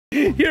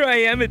Here I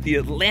am at the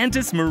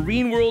Atlantis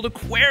Marine World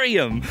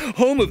Aquarium,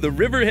 home of the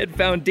Riverhead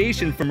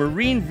Foundation for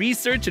Marine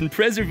Research and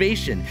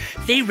Preservation.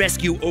 They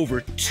rescue over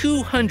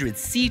 200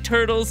 sea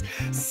turtles,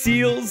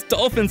 seals,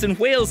 dolphins, and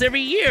whales every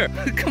year.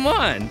 Come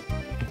on.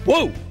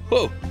 Whoa,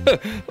 whoa.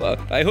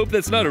 I hope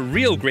that's not a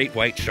real great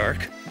white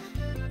shark.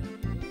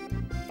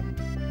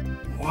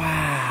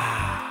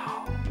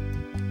 Wow.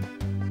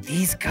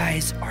 These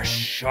guys are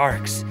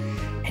sharks.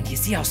 And you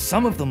see how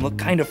some of them look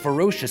kind of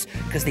ferocious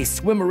because they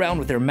swim around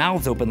with their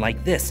mouths open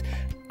like this.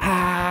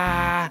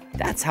 Ah,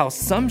 that's how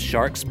some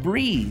sharks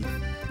breathe.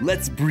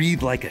 Let's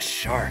breathe like a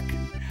shark.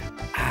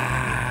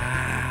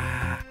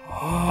 Ah,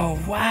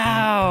 oh,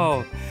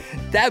 wow.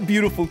 That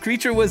beautiful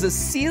creature was a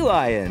sea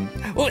lion.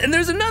 Oh, and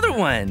there's another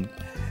one.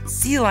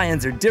 Sea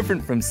lions are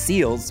different from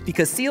seals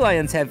because sea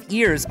lions have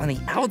ears on the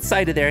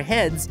outside of their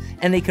heads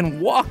and they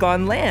can walk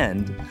on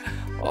land.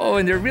 Oh,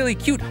 and they're really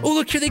cute. Oh,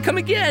 look, here they come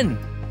again.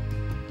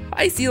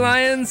 Hi, sea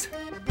lions.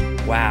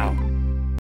 Wow.